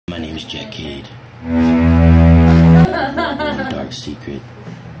is Jack Cade. Dark secret.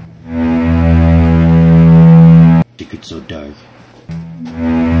 Secret so dark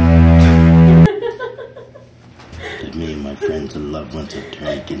that me and my friends and loved ones have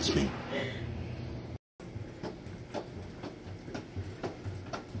turned against me.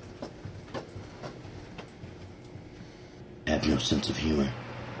 I have no sense of humor.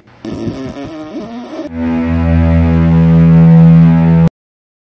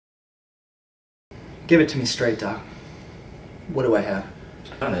 Give it to me straight, Doc. What do I have?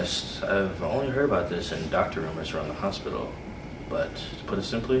 To be honest, I've only heard about this in doctor rumors around the hospital. But to put it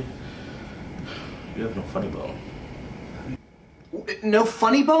simply, you have no funny bone. No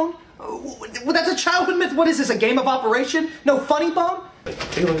funny bone? Well, that's a childhood myth. What is this, a game of operation? No funny bone?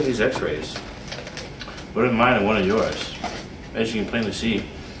 Take a look at these x-rays. One of mine and one of yours. As you can plainly see, you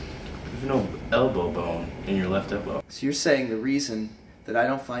have no elbow bone in your left elbow. So you're saying the reason that I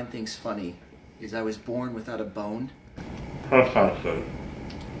don't find things funny is I was born without a bone?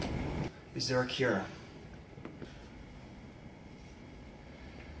 Is there a cure?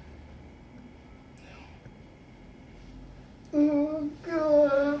 Oh,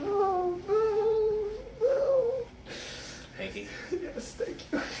 God. Oh, no. Hanky? Yes,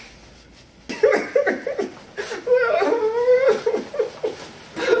 thank you.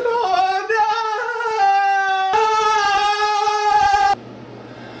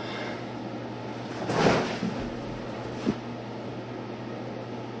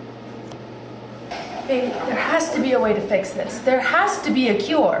 Baby, there has to be a way to fix this. There has to be a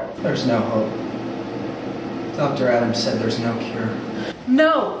cure. There's no hope. Dr. Adams said there's no cure.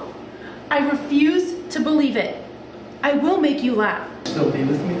 No, I refuse to believe it. I will make you laugh. Still be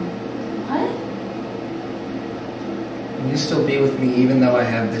with me? What? Will you still be with me even though I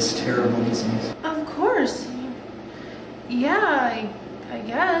have this terrible disease? Of course. Yeah, I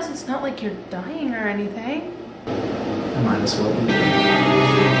guess. It's not like you're dying or anything. I might as well be.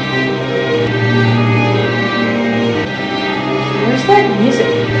 Where's that music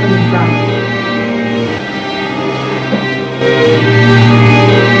coming from?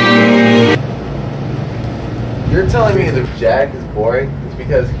 You're telling me that Jack is boring is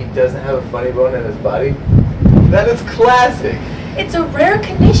because he doesn't have a funny bone in his body? That is classic! It's a rare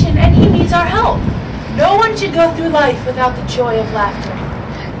condition and he needs our help. No one should go through life without the joy of laughter.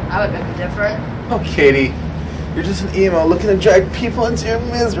 I would beg to differ. Oh, Katie, you're just an emo looking to drag people into your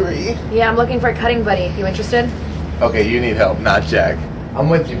misery. Yeah, I'm looking for a cutting buddy. You interested? Okay, you need help, not Jack. I'm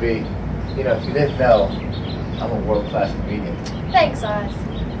with you, B. You know, if you didn't know, I'm a world-class comedian. Thanks, Oz.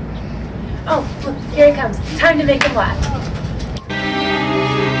 Oh, look, here he comes. Time to make him laugh.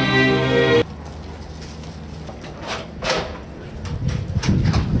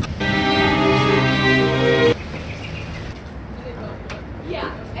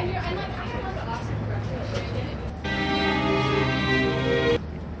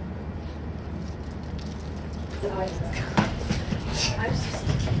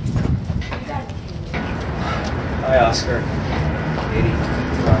 Hi, Oscar. Katie.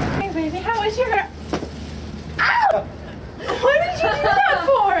 Hey, baby, how was your hair? Ow! What did you do that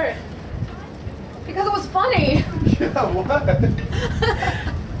for? Because it was funny. Yeah, what?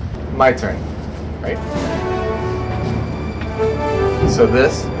 My turn, right? So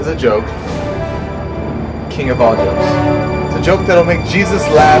this is a joke. King of all jokes. It's a joke that'll make Jesus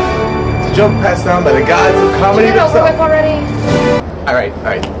laugh. It's a joke passed down by the gods of comedy Get it over themselves. with already. Alright.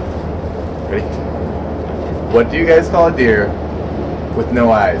 Ready? What do you guys call a deer with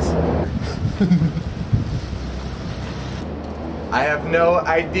no eyes? I have no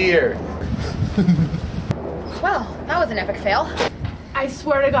idea. Well, that was an epic fail. I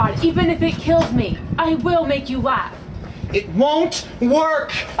swear to God, even if it kills me, I will make you laugh. It won't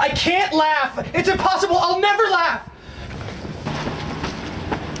work! I can't laugh! It's impossible! I'll never laugh!